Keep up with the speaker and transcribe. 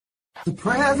The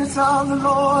presence of the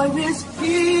Lord is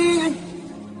here.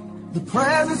 The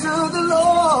presence of the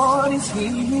Lord is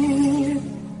here.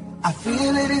 I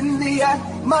feel it in the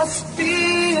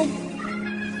atmosphere.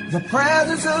 The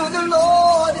presence of the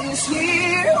Lord is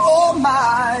here. Oh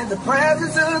my, the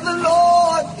presence of the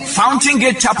Lord is here. Fountain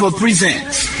Gate Chapel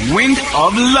presents Wind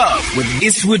of Love with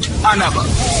Eastwood Anaba.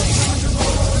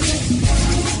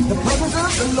 The presence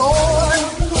of the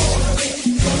Lord.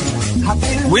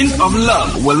 Wind of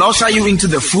Love will usher you into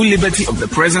the full liberty of the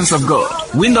presence of God.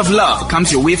 Wind of Love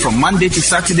comes your way from Monday to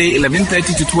Saturday,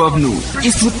 11:30 to 12 noon.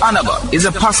 Eastwood Anaba is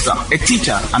a pastor, a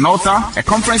teacher, an author, a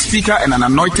conference speaker, and an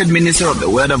anointed minister of the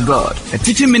Word of God. The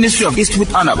teaching ministry of Eastwood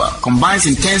Anaba combines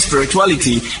intense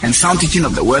spirituality and sound teaching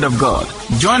of the Word of God.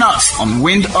 Join us on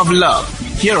Wind of Love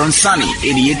here on Sunny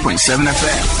 88.7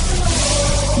 FM.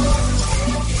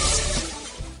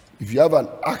 If you have an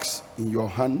axe in your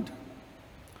hand,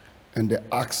 and the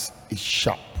axe is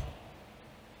sharp,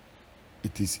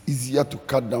 it is easier to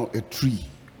cut down a tree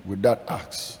with that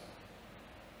axe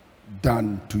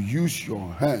than to use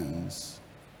your hands,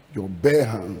 your bare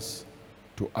hands,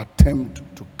 to attempt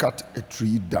to cut a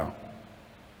tree down.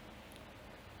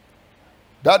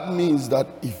 That means that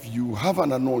if you have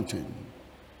an anointing,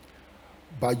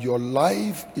 but your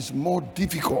life is more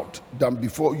difficult than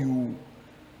before you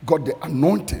got the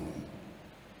anointing,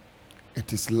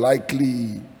 it is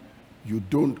likely you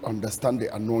don't understand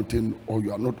the anointing, or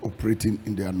you are not operating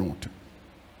in the anointing.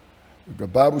 If the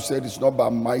Bible said it's not by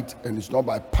might and it's not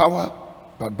by power,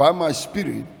 but by my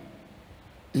spirit,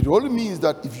 it only means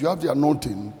that if you have the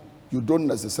anointing, you don't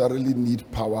necessarily need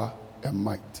power and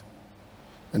might.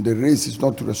 And the race is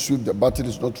not to the swift, the battle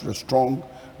is not to the strong,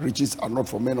 riches are not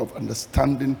for men of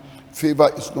understanding,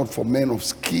 favor is not for men of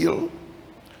skill.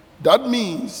 That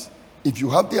means if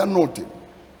you have the anointing,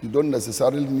 you don't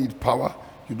necessarily need power.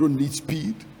 You don't need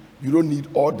speed. You don't need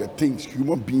all the things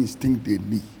human beings think they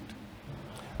need.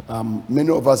 Many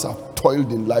of us have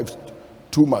toiled in life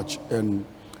too much, and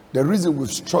the reason we've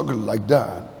struggled like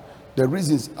that, the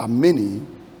reasons are many,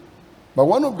 but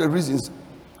one of the reasons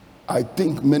I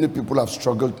think many people have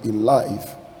struggled in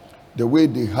life the way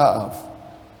they have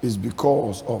is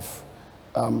because of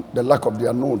the lack of the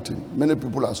anointing. Many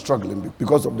people are struggling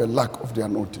because of the lack of the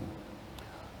anointing.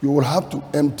 You will have to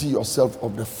empty yourself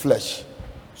of the flesh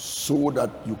so that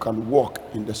you can walk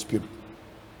in the spirit.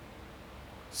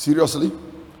 Seriously,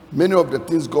 many of the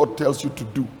things God tells you to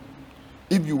do,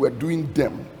 if you were doing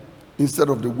them instead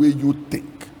of the way you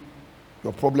think,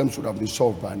 your problems would have been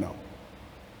solved by now.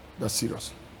 That's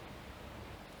serious.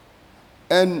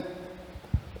 And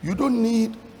you don't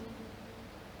need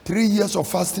 3 years of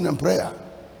fasting and prayer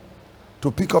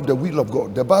to pick up the will of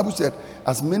God. The Bible said,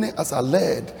 as many as are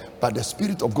led by the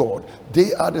Spirit of God,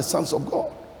 they are the sons of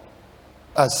God.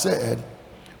 I said,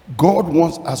 God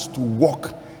wants us to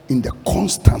walk in the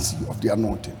constancy of the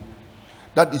anointing.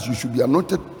 That is, you should be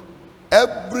anointed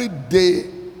every day,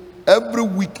 every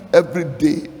week, every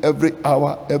day, every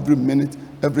hour, every minute,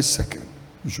 every second.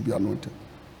 You should be anointed.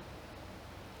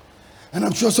 And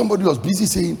I'm sure somebody was busy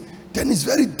saying, then it's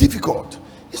very difficult.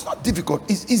 It's not difficult,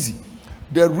 it's easy.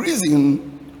 The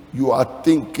reason you are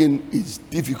thinking it's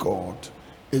difficult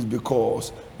is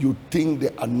because you think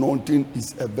the anointing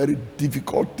is a very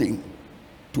difficult thing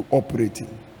to operate in.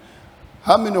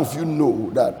 How many of you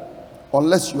know that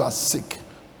unless you are sick,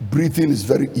 breathing is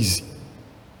very easy?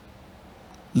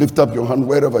 Lift up your hand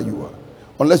wherever you are.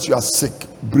 Unless you are sick,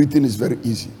 breathing is very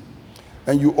easy.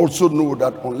 And you also know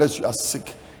that unless you are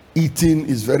sick, eating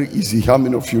is very easy. How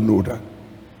many of you know that?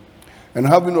 And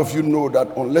how many of you know that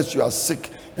unless you are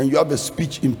sick and you have a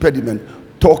speech impediment,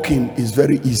 talking is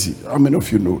very easy? How many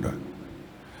of you know that?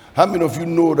 How many of you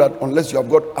know that unless you have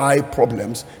got eye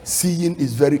problems, seeing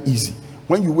is very easy?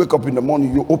 When you wake up in the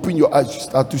morning, you open your eyes, you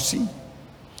start to see.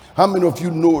 How many of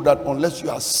you know that unless you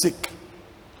are sick,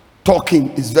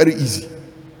 talking is very easy?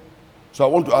 So I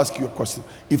want to ask you a question.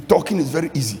 If talking is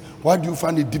very easy, why do you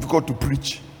find it difficult to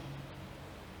preach?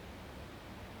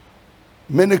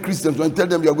 Many Christians, when you tell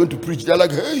them you are going to preach, they're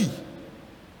like, hey.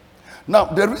 Now,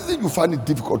 the reason you find it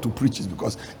difficult to preach is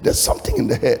because there's something in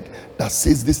the head that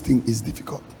says this thing is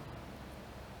difficult.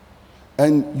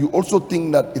 And you also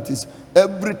think that it is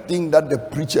everything that the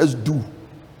preachers do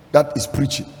that is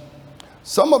preaching.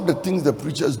 Some of the things the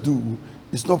preachers do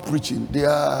is not preaching. They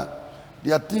are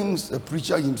things the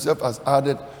preacher himself has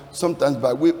added, sometimes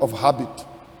by way of habit.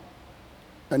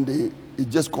 And it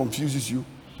just confuses you.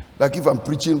 Like if I'm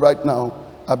preaching right now,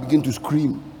 I begin to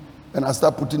scream and I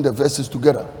start putting the verses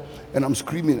together and I'm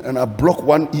screaming and I block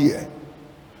one ear.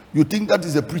 You think that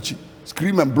is a preaching?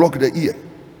 Scream and block the ear.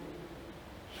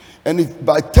 And if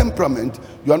by temperament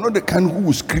you are not the kind who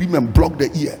will scream and block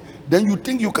the ear, then you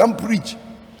think you can preach.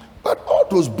 But all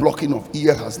those blocking of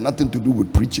ear has nothing to do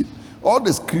with preaching. All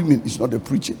the screaming is not the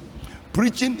preaching.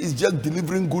 Preaching is just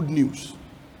delivering good news.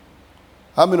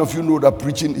 How many of you know that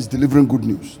preaching is delivering good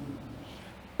news?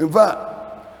 In fact,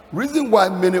 reason why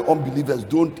many unbelievers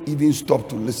don't even stop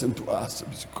to listen to us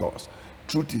is because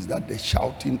truth is that the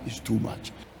shouting is too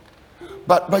much.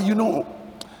 But you know,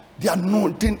 the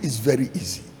anointing is very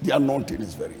easy. The anointing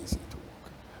is very easy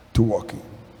to walk in.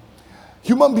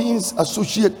 Human beings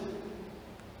associate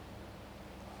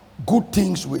good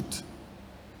things with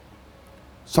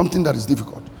something that is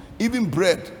difficult. Even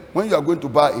bread, when you are going to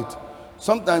buy it,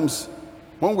 sometimes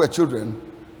when we're children,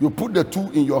 you put the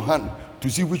two in your hand to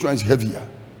see which one is heavier.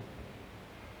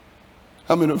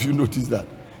 How many of you notice that?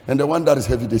 And the one that is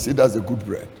heavy, they say that's a good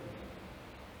bread.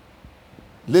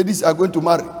 Ladies are going to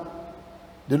marry.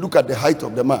 They look at the height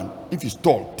of the man. If he's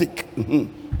tall, thick,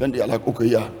 then they are like, okay,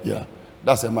 yeah,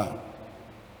 that's a man.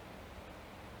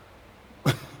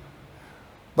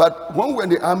 But when we were in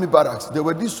the army barracks, there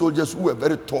were these soldiers who were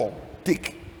very tall,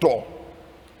 thick, tall.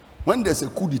 When there's a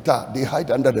coup d'etat, they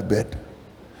hide under the bed.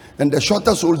 And the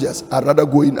shorter soldiers are rather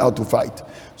going out to fight.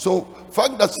 So,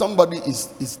 fact that somebody is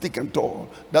thick and tall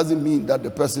doesn't mean that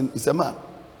the person is a man.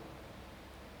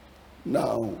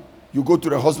 Now, you go to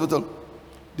the hospital,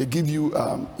 they give you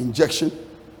injection.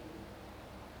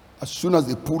 As soon as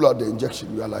they pull out the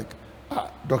injection, you are like,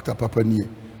 Dr. Papanie,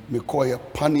 me call a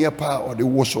pania pa or the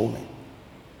wash on me.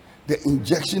 The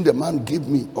injection the man gave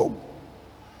me,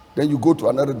 then you go to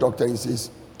another doctor and he says,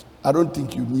 I don't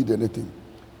think you need anything.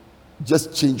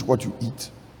 Just change what you eat.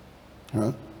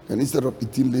 And instead of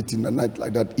eating late in the night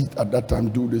like that, eat at that time,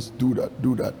 do this, do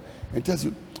that. And tells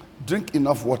you, drink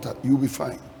enough water, you'll be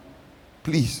fine.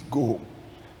 Please go home.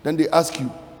 Then they ask you,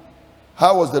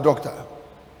 how was the doctor?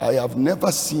 I have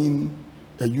never seen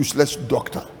a useless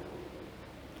doctor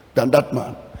than that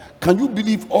man. Can you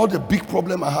believe all the big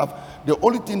problem I have? The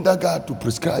only thing that guy had to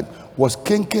prescribe was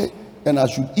kenke, and I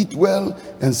should eat well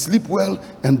and sleep well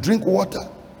and drink water.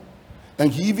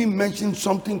 And he even mentioned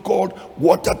something called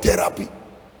water therapy.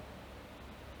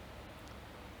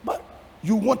 But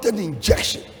you wanted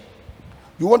injection.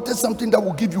 You wanted something that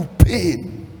will give you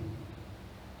pain.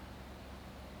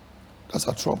 That's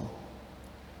our trouble.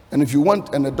 And if you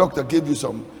want, and the doctor gave you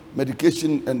some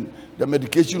medication and the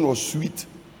medication was sweet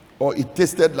or it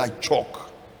tasted like chalk,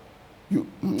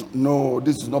 no,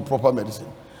 this is not proper medicine.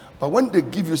 But when they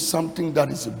give you something that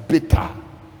is bitter,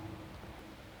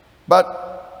 but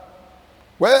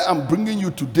where I'm bringing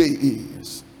you today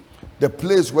is the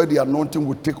place where the anointing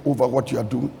will take over what you are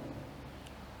doing.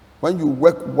 When you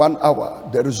work 1 hour,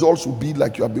 the results will be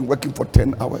like you have been working for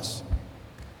 10 hours.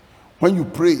 When you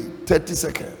pray 30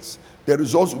 seconds, the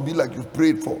results will be like you've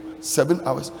prayed for 7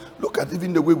 hours. Look at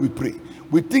even the way we pray.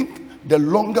 We think the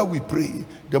longer we pray,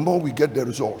 the more we get the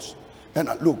results. And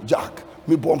look, Jack,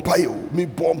 me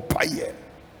bompaye.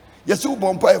 Yes, you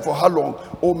bompaye for how long?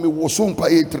 Or me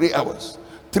wosompaye 3 hours.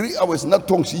 3 hours, not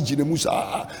tongue si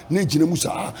jinemusa, ne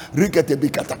jinemusa, rikete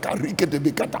bikata.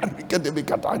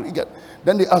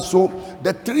 Then they ask, so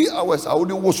the 3 hours I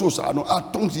only wososa, no,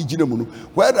 tongue si jinemunu.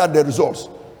 Where are the results?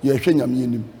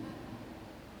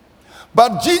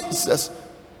 But Jesus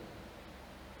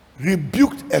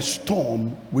rebuked a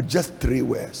storm with just 3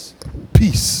 words.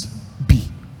 Peace, be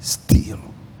still.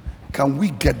 Can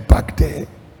we get back there?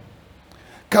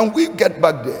 Can we get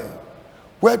back there?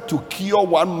 Where to cure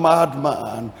one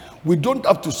madman, we don't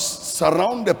have to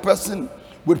surround the person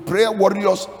with prayer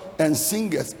warriors and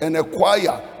singers and a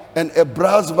choir and a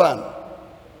brass band.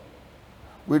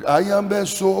 With I am a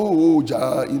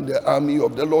soldier in the army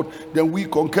of the Lord, then we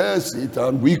conquer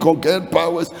Satan, we conquer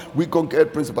powers, we conquer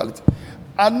principalities.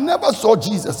 I never saw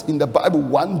Jesus in the Bible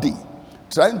one day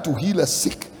trying to heal a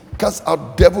sick, cast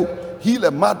out devil, heal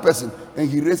a mad person, and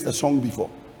he raised a song before.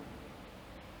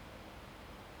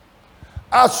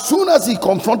 As soon as he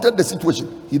confronted the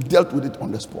situation, he dealt with it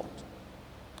on the spot.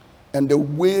 And the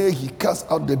way he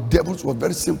cast out the devils was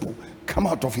very simple. Come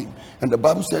out of him. And the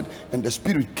Bible said, and the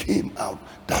spirit came out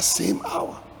that same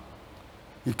hour.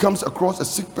 He comes across a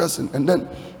sick person, and then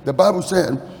the Bible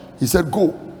said, he said,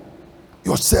 go,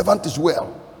 your servant is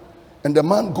well. And the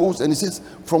man goes and he says,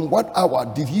 from what hour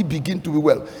did he begin to be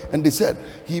well? And they said,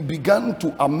 he began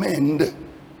to amend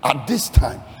at this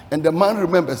time. And the man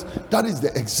remembers, that is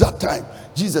the exact time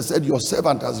Jesus said, your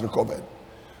servant has recovered.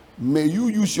 May you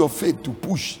use your faith to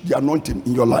push the anointing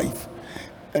in your life,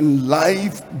 and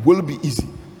life will be easy.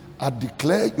 I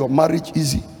declare your marriage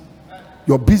easy,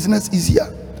 your business easier,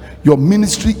 your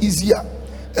ministry easier.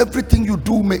 Everything you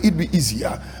do, may it be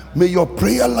easier. May your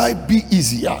prayer life be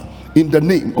easier. in the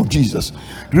name of Jesus.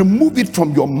 Remove it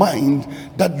from your mind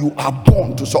that you are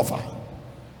born to suffer.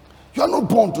 You are not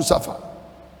born to suffer.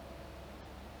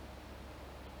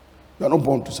 You are not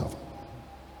born to suffer.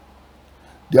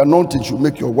 The anointing should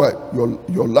make your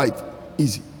life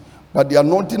easy. But the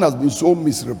anointing has been so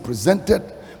misrepresented,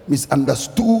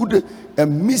 misunderstood,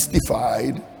 and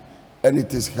mystified, and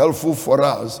it is helpful for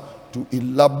us to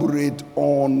elaborate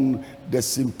on the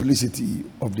simplicity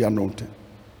of the anointing.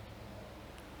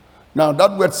 Now,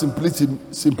 that word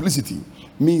simplicity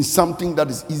means something that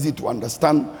is easy to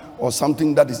understand or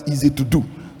something that is easy to do.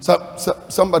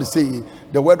 Somebody say,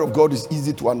 the word of God is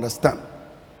easy to understand.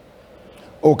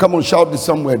 Oh, come on, shout this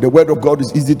somewhere. The word of God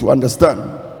is easy to understand.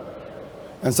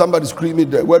 And somebody screaming,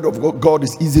 the word of God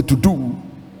is easy to do.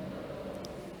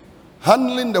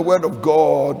 Handling the word of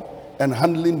God and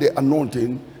handling the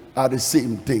anointing are the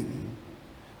same thing.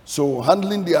 So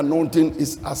handling the anointing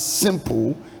is as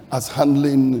simple as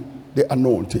handling the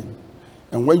anointing.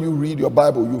 And when you read your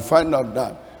Bible, you find out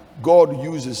that God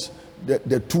uses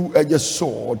the two-edged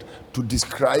sword to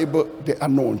describe the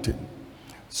anointing.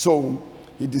 So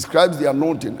he describes the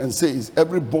anointing and says,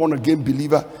 every born-again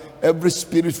believer, every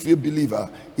spirit-filled believer,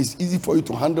 is easy for you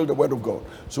to handle the word of God.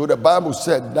 So the Bible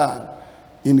said that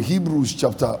in Hebrews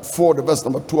chapter 4, the verse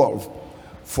number 12,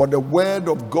 for the word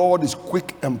of God is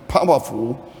quick and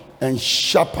powerful and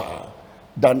sharper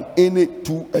than any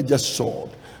two-edged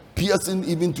sword, piercing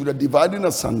even to the dividing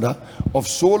asunder of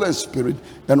soul and spirit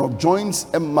and of joints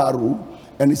and marrow,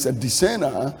 and is a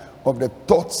discerner of the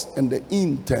thoughts and the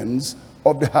intents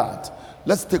of the heart.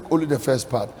 Let's take only the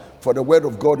first part. For the word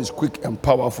of God is quick and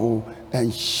powerful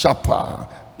and sharper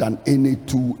than any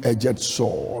two-edged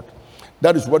sword.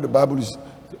 That is what the Bible is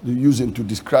using to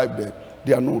describe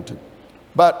the anointing.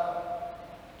 But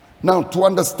now, to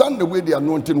understand the way the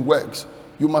anointing works,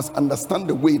 you must understand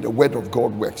the way the word of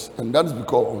God works. And that is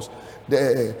because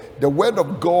the word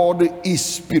of God is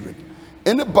spirit.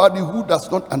 Anybody who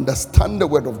does not understand the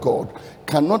word of God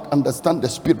cannot understand the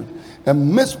spirit.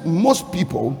 And most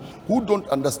people who don't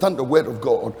understand the word of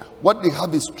God, what they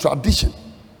have is tradition.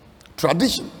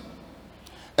 Tradition.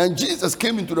 And Jesus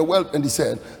came into the world and he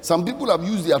said, some people have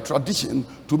used their tradition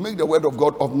to make the word of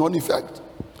God of none effect.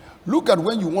 Look at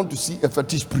when you want to see a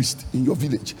fetish priest in your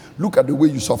village. Look at the way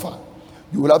you suffer.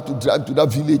 You will have to drive to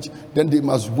that village, then they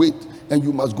must wait, and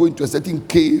you must go into a certain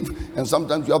cave, and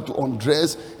sometimes you have to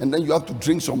undress, and then you have to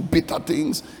drink some bitter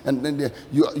things, and then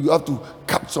you have to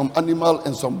cut some animal,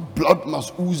 and some blood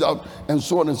must ooze out, and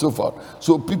so on and so forth.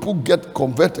 So people get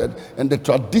converted, and the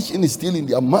tradition is still in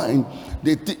their mind.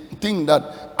 They think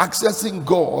that accessing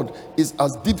God is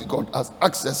as difficult as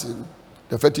accessing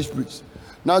the fetish priest.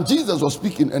 Now Jesus was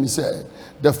speaking, and he said,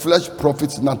 the flesh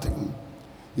profits nothing.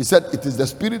 He said, it is the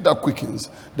spirit that quickens,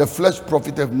 the flesh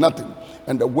profiteth nothing.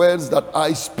 And the words that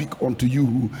I speak unto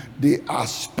you, they are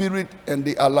spirit and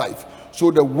they are life.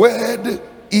 So the word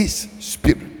is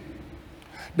spirit.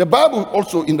 The Bible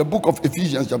also in the book of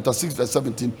Ephesians chapter 6 verse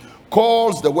 17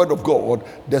 calls the word of God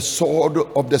the sword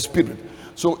of the spirit.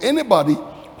 So anybody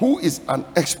who is an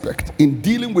expert in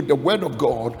dealing with the word of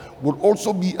God will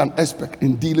also be an expert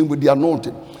in dealing with the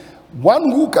anointing.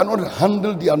 One who cannot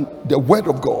handle the word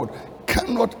of God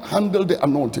cannot handle the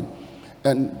anointing.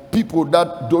 And people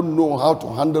that don't know how to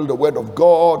handle the word of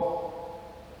God,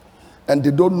 and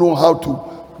they don't know how to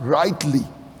rightly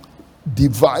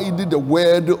divide the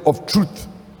word of truth,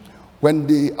 when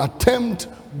they attempt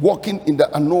walking in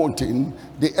the anointing,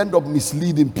 they end up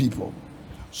misleading people.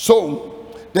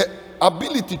 So the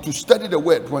ability to study the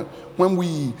word, when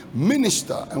we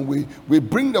minister and we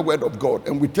bring the word of God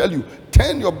and we tell you,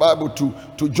 turn your Bible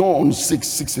to John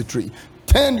 6:63,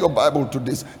 turn your Bible to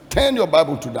this, turn your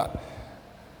Bible to that.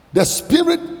 The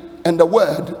spirit and the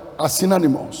word are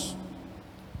synonymous.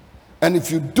 And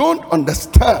if you don't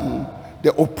understand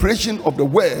the operation of the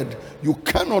word, you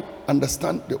cannot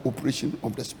understand the operation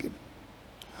of the spirit.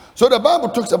 So the Bible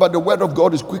talks about the word of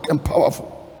God is quick and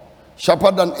powerful,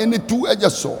 sharper than any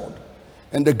two-edged sword.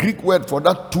 And the Greek word for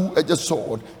that two-edged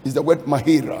sword is the word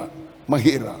mahera.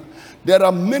 Mahera. There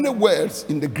are many words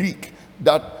in the Greek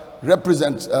that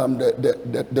represents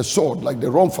the sword, like the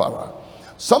romphara.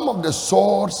 Some of the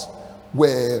swords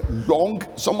were long.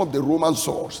 Some of the Roman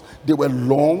swords, they were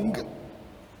long,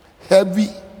 heavy.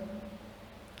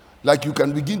 Like you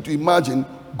can begin to imagine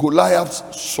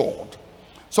Goliath's sword.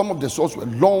 Some of the swords were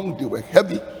long, they were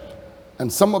heavy,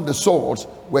 and some of the swords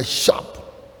were sharp.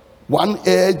 One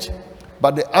edge,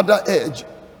 but the other edge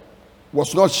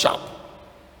was not sharp.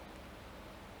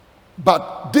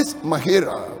 But this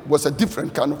mahera was a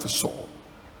different kind of a sword.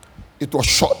 It was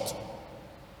short.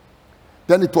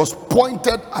 Then it was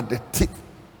pointed at the tip.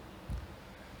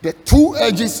 The two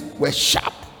edges were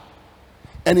sharp,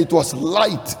 and it was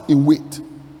light in weight.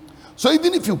 So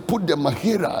even if you put the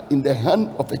mahera in the hand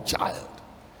of a child,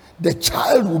 the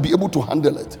child will be able to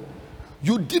handle it.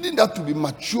 You didn't have to be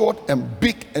matured and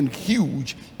big and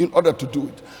huge in order to do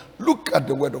it. Look at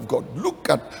the word of God. Look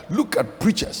at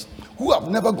preachers who have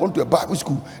never gone to a Bible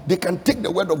school. They can take the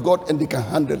word of God and they can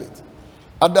handle it.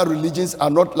 Other religions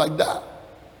are not like that.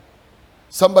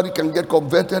 Somebody can get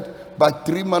converted by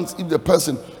 3 months if the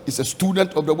person is a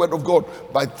student of the word of God.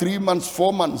 By 3 months,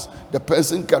 4 months, the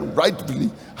person can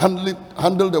rightfully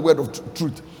handle the word of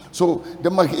truth. So the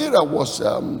mahera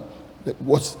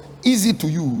was easy to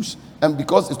use, and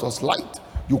because it was light,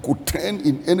 you could turn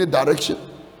in any direction.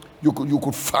 You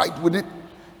could fight with it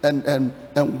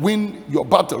and win your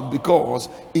battle because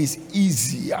it's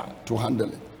easier to handle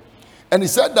it. And he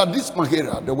said that this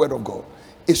mahera, the word of God,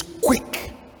 is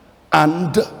quick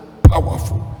and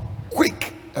powerful.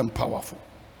 Quick and powerful.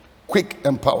 Quick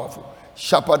and powerful.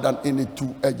 Sharper than any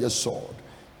two-edged sword.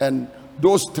 And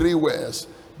those three words,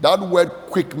 that word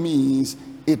quick means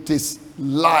it is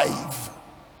live.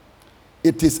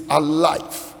 It is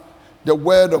alive. The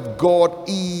word of God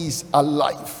is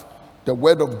alive. The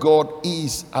word of God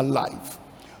is alive.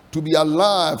 To be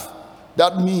alive,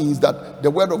 that means that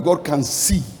the word of God can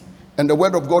see and the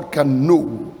word of God can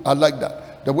know. I like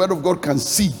that. The word of God can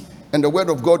see and the word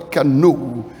of God can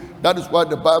know. That is why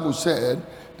the Bible said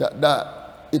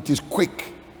that it is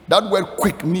quick. That word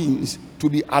quick means to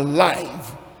be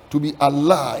alive. To be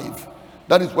alive.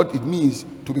 That is what it means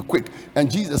to be quick.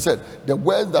 And Jesus said, the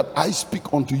words that I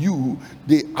speak unto you,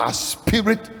 they are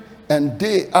spirit and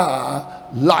they are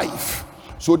life.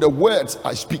 So the words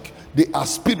I speak, they are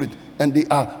spirit and they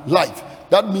are life.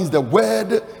 That means the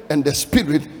word and the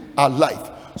spirit are life.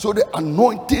 So the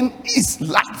anointing is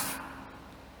life.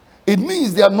 It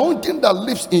means the anointing that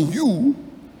lives in you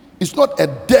is not a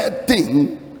dead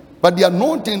thing, but the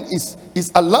anointing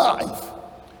is alive.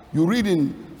 You read in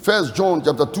 1 John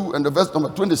chapter 2 and the verse number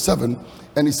 27,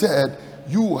 and he said,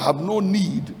 you have no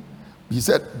need, he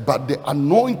said, but the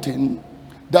anointing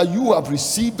that you have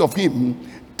received of him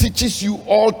teaches you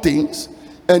all things,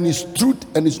 and is truth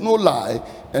and is no lie,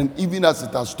 and even as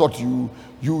it has taught you,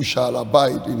 you shall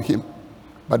abide in him.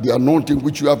 But the anointing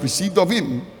which you have received of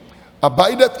him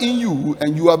abideth in you,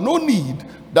 and you have no need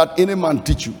that any man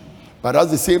teach you. But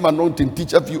as the same anointing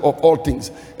teacheth you of all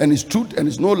things, and is truth and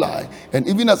is no lie, and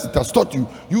even as it has taught you,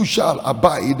 you shall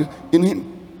abide in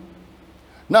him.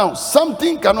 Now,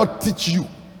 something cannot teach you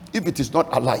if it is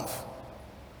not alive.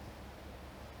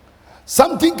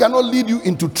 Something cannot lead you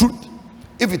into truth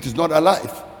if it is not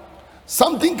alive.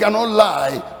 Something cannot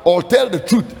lie or tell the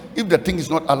truth if the thing is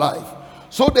not alive.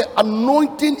 So the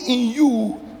anointing in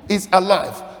you is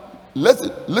alive.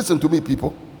 Listen to me,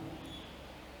 people.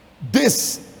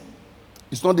 This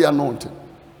is not the anointing.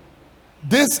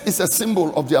 This is a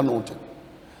symbol of the anointing.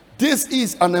 This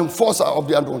is an enforcer of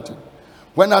the anointing.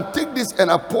 When I take this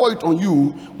and I pour it on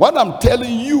you, what I'm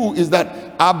telling you is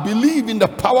that I believe in the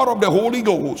power of the Holy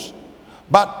Ghost.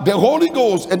 But the Holy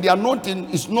Ghost and the anointing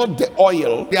is not the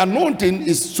oil. The anointing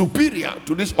is superior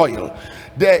to this oil.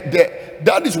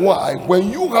 That is why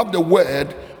when you have the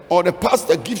word, or the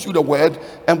pastor gives you the word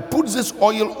and puts this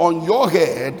oil on your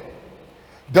head,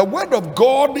 the word of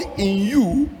God in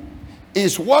you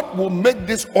is what will make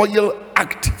this oil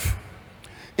active.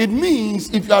 It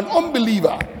means if you're an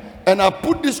unbeliever and I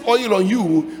put this oil on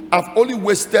you, I've only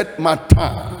wasted my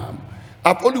time.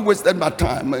 I've only wasted my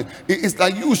time. It's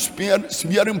like you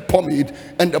smearing pomade,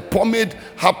 and the pomade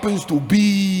happens to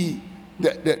be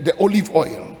the olive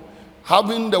oil.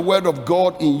 Having the word of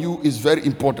God in you is very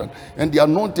important, and the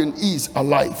anointing is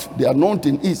alive. The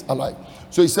anointing is alive.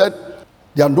 So he said,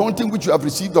 the anointing which you have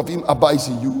received of him abides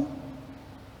in you.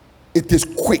 It is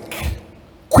quick.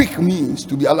 Quick means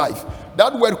to be alive.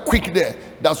 That word quick there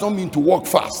does not mean to walk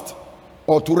fast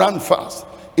or to run fast.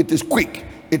 It is quick.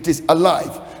 It is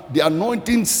alive. The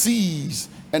anointing sees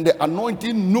and the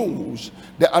anointing knows.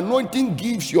 The anointing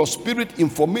gives your spirit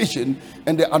information,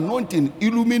 and the anointing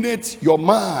illuminates your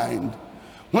mind.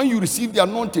 When you receive the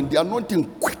anointing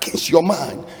quickens your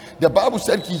mind. The Bible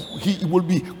said he will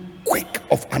be quick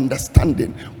of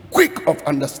understanding. Quick of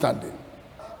understanding.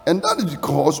 And that is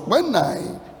because when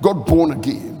I got born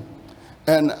again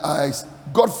and I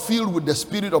got filled with the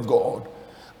Spirit of God,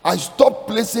 I stopped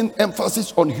placing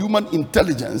emphasis on human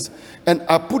intelligence and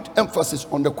I put emphasis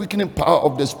on the quickening power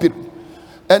of the Spirit.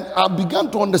 And I began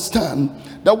to understand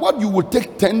that what you will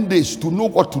take 10 days to know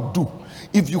what to do,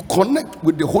 if you connect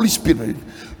with the Holy Spirit,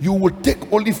 you will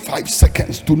take only 5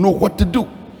 seconds to know what to do.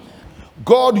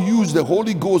 God used the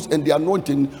Holy Ghost and the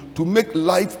anointing to make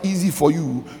life easy for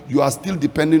you. You are still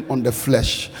depending on the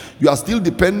flesh. You are still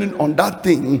depending on that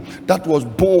thing that was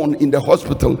born in the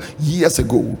hospital years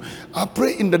ago. I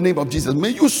pray in the name of Jesus, may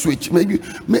you switch. May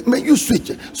you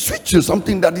switch to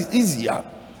something that is easier.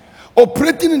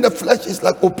 Operating in the flesh is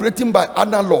like operating by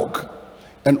analog,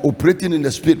 and operating in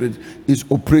the spirit is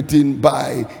operating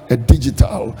by a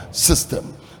digital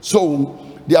system. So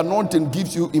the anointing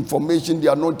gives you information.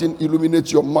 The anointing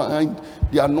illuminates your mind.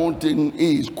 The anointing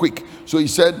is quick. So he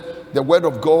said the word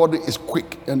of God is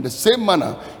quick. And the same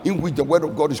manner in which the word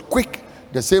of God is quick,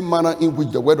 the same manner in which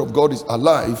the word of God is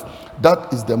alive,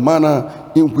 that is the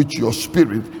manner in which your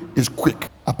spirit is quick.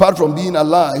 Apart from being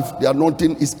alive, the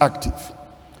anointing is active.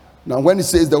 Now when it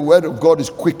says the word of God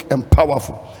is quick and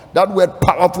powerful, that word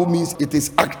powerful means it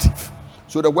is active.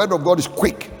 So the word of God is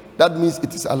quick. That means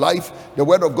it is alive. The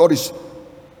word of God is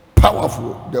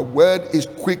powerful. The word is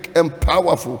quick and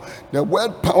powerful. The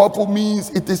word powerful means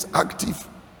it is active.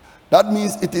 That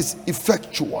means it is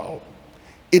effectual.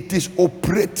 It is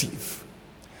operative.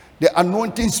 The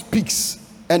anointing speaks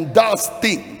and does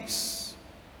things.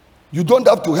 You don't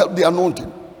have to help the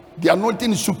anointing. The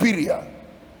anointing is superior.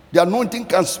 The anointing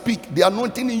can speak. The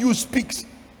anointing in you speaks.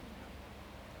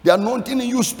 The anointing in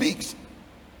you speaks.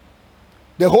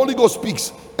 The Holy Ghost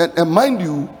speaks. And mind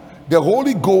you, the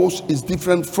Holy Ghost is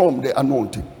different from the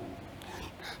anointing.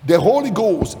 The Holy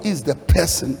Ghost is the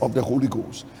person of the Holy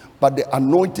Ghost, but the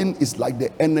anointing is like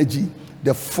the energy,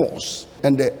 the force,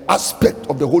 and the aspect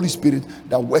of the Holy Spirit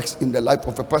that works in the life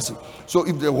of a person. So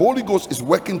if the Holy Ghost is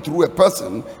working through a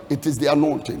person, it is the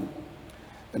anointing.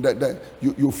 And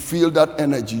you feel that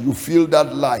energy, you feel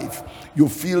that life, you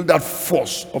feel that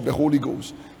force of the Holy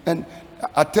Ghost. And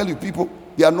I tell you, people,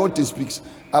 the anointing speaks.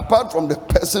 Apart from the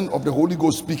person of the Holy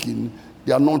Ghost speaking,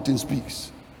 the anointing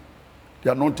speaks.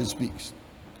 The anointing speaks.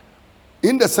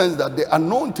 In the sense that the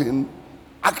anointing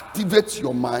activates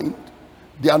your mind.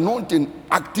 The anointing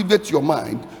activates your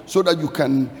mind so that you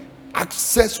can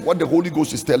access what the Holy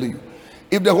Ghost is telling you.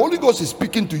 If the Holy Ghost is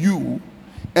speaking to you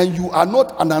and you are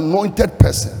not an anointed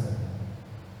person,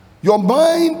 your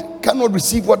mind cannot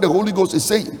receive what the Holy Ghost is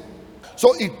saying.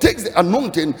 So it takes the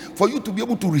anointing for you to be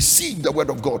able to receive the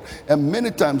word of God. And many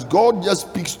times God just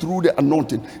speaks through the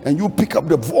anointing and you pick up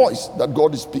the voice that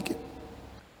God is speaking.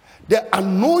 The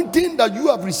anointing that you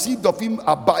have received of him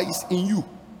abides in you.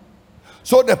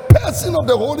 So the person of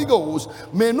the Holy Ghost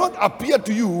may not appear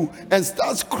to you and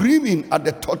start screaming at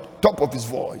the top of his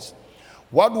voice.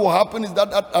 What will happen is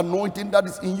that anointing that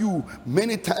is in you,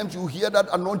 many times you hear that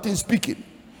anointing speaking.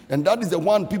 And that is the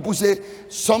one people say,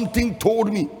 something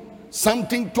told me.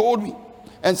 Something told me.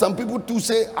 And some people too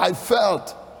say, I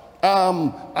felt, I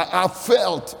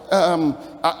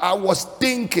was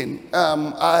thinking,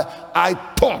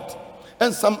 I thought.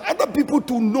 And some other people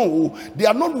to know they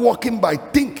are not walking by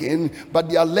thinking, but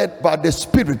they are led by the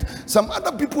Spirit. Some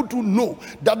other people to know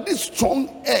that this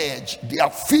strong edge they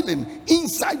are feeling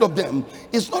inside of them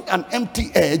is not an empty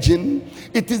edging.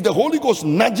 It is the Holy Ghost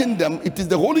nudging them. It is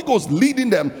the Holy Ghost leading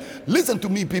them. Listen to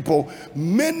me, people.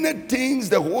 Many things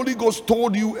the Holy Ghost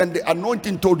told you and the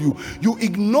anointing told you, you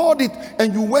ignored it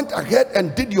and you went ahead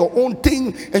and did your own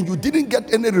thing and you didn't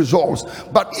get any results.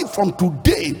 But if from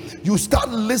today you start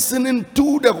listening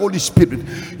to the Holy Spirit,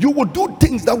 you will do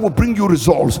things that will bring you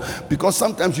results. Because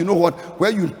sometimes, you know what,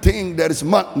 where you think there is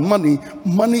money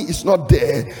is not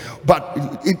there, but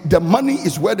the money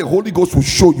is where the Holy Ghost will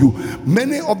show you.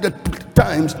 Many of the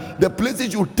times, the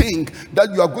places you think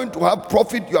that you are going to have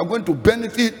profit, you are going to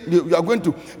benefit, you are going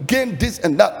to gain this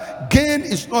and that, gain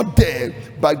is not there,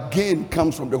 but gain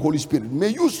comes from the Holy Spirit. May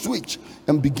you switch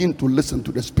and begin to listen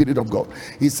to the Spirit of God.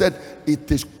 He said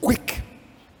it is quick,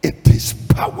 it is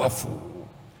powerful.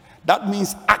 That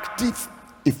means active,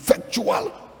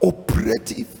 effectual,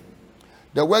 operative.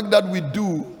 The work that we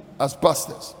do as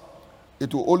pastors,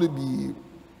 it will only be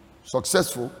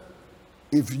successful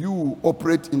if you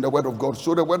operate in the word of God.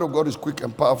 So the word of God is quick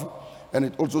and powerful. And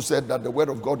it also said that the word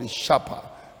of God is sharper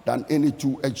than any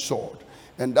two-edged sword.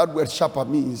 And that word sharper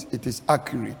means it is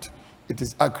accurate. It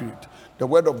is accurate. The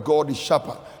word of God is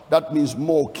sharper. That means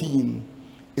more keen.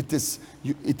 It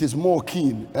is more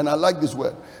keen. And I like this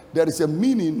word. There is a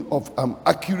meaning of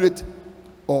accurate,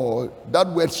 or that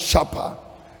word sharper.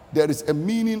 There is a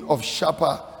meaning of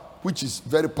sharper which is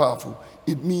very powerful.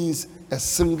 It means a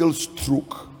single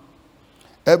stroke.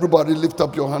 Everybody lift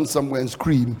up your hand somewhere and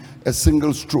scream, a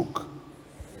single stroke.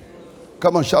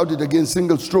 Come on, shout it again,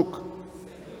 single stroke.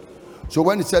 So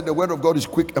when it said the word of God is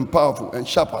quick and powerful and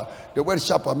sharper, the word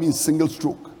sharper means single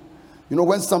stroke. You know,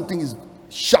 when something is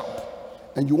sharp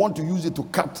and you want to use it to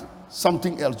cut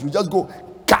something else, you just go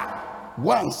cut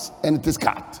once and it is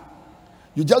cut.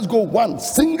 You just go one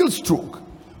single stroke.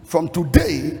 From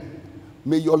today,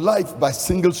 may your life by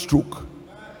single stroke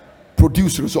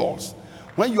produce results.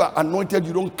 When you are anointed,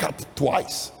 you don't cut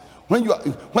twice.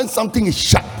 When something is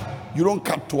sharp, you don't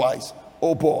cut twice.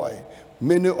 Oh boy,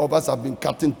 many of us have been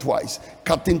cutting twice,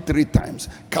 cutting 3 times,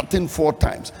 cutting 4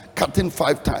 times, cutting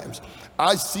 5 times.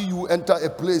 I see you enter a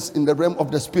place in the realm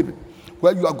of the spirit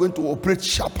where you are going to operate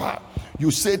sharper. You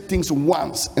say things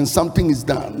once and something is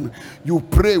done. You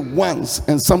pray once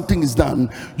and something is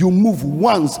done. You move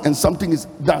once and something is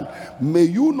done. May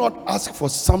you not ask for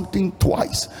something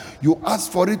twice. You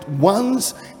ask for it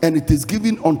once and it is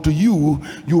given unto you.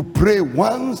 You pray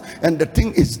once and the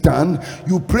thing is done.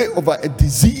 You pray over a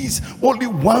disease only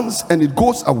once and it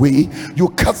goes away. You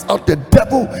cast out the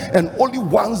devil and only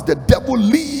once the devil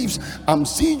leaves. I'm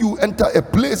seeing you enter a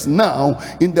place now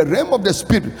in the realm of the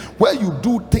spirit where you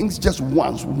do things just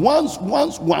once,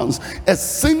 a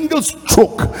single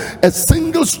stroke.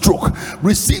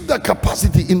 Receive that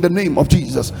capacity in the name of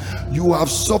Jesus. You have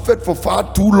suffered for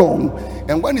far too long,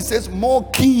 and when it says more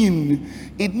keen,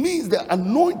 it means the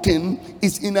anointing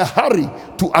is in a hurry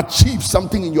to achieve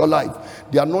something in your life.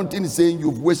 The anointing is saying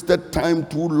you've wasted time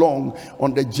too long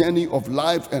on the journey of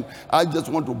life, and I just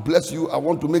want to bless you. I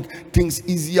want to make things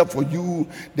easier for you.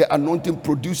 The anointing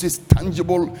produces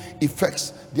tangible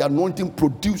effects. The anointing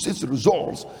produces results.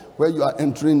 Where you are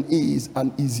entering is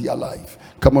an easier life.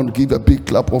 Come on, give a big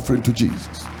clap offering to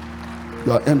Jesus.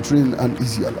 You are entering an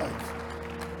easier life.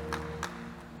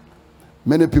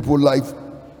 Many people like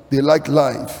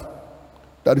life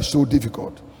that is so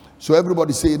difficult. So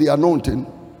everybody say the anointing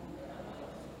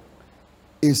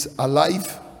is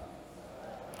alive.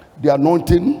 The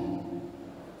anointing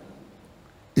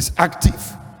is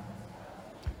active.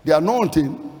 The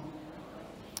anointing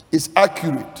is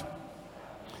accurate.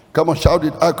 Come on, shout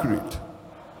it, accurate.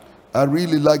 I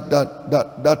really like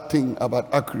that thing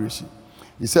about accuracy.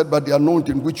 He said, but the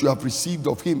anointing which you have received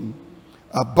of him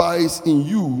abides in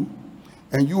you,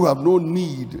 and you have no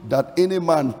need that any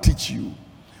man teach you.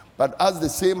 But as the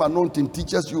same anointing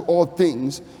teaches you all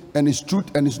things, and is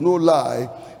truth and is no lie,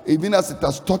 even as it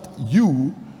has taught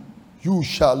you, you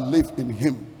shall live in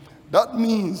him. That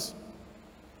means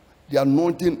the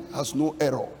anointing has no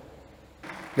error.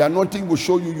 The anointing will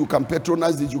show you can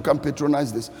patronize this, you can't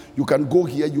patronize this. You can go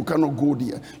here, you cannot go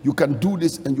there. You can do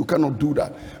this and you cannot do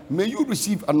that. May you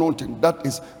receive anointing that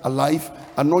is alive,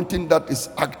 anointing that is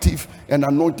active, and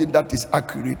anointing that is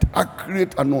accurate.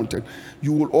 Accurate anointing.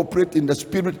 You will operate in the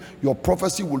spirit. Your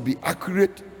prophecy will be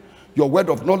accurate. Your word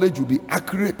of knowledge will be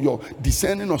accurate. Your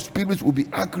discerning of spirits will be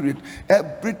accurate.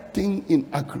 Everything in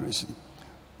accuracy.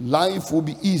 Life will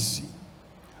be easy.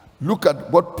 Look at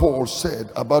what Paul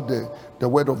said about the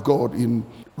word of God in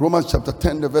Romans chapter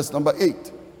 10, the verse number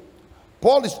 8.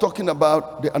 Paul is talking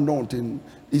about the anointing.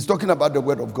 He's talking about the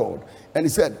word of God. And he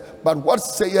said, but what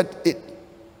saith it?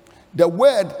 The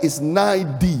word is nigh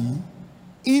thee,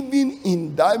 even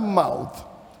in thy mouth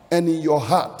and in your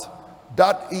heart.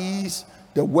 That is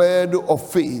the word of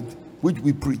faith which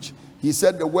we preach. He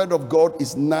said the word of God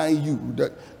is nigh you.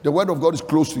 The word of God is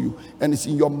close to you and it's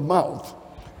in your mouth.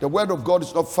 The word of God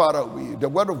is not far away. The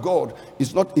word of God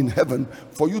is not in heaven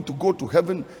for you to go to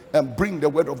heaven and bring the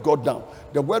word of God down.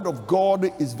 The word of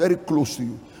God is very close to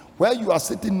you. Where you are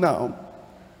sitting now,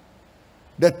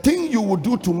 the thing you will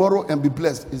do tomorrow and be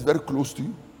blessed is very close to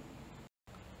you.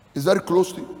 It's very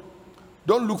close to you.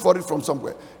 Don't look for it from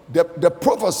somewhere. The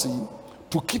prophecy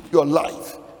to keep your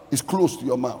life is close to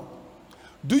your mouth.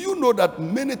 Do you know that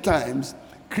many times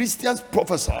Christians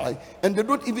prophesy and they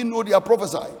don't even know they are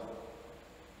prophesying?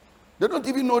 They don't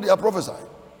even know they are prophesying.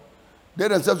 They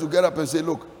themselves will get up and say,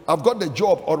 look, I've got the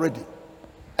job already.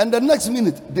 And the next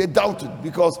minute, they doubted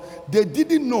because they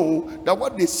didn't know that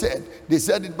what they said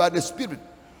it by the Spirit.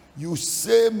 You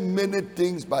say many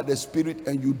things by the Spirit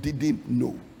and you didn't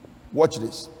know. Watch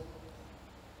this.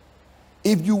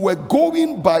 If you were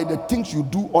going by the things you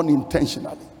do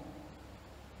unintentionally,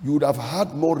 you would have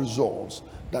had more results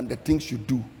than the things you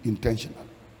do intentionally.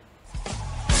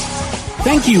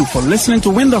 Thank you for listening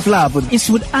to Wind of Love with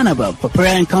Eastwood Annabelle. For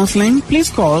prayer and counseling, please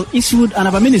call Eastwood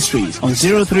Annabelle Ministries on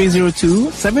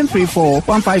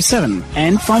 0302-734-157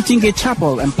 and Fountain Gate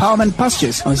Chapel Empowerment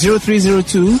Pastures on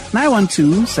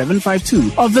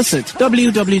 0302-912-752 or visit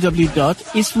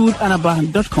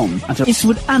www.eastwoodannabelle.com. Until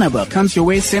Eastwood Annabelle comes your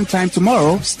way same time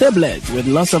tomorrow, stay blessed with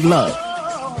lots of love.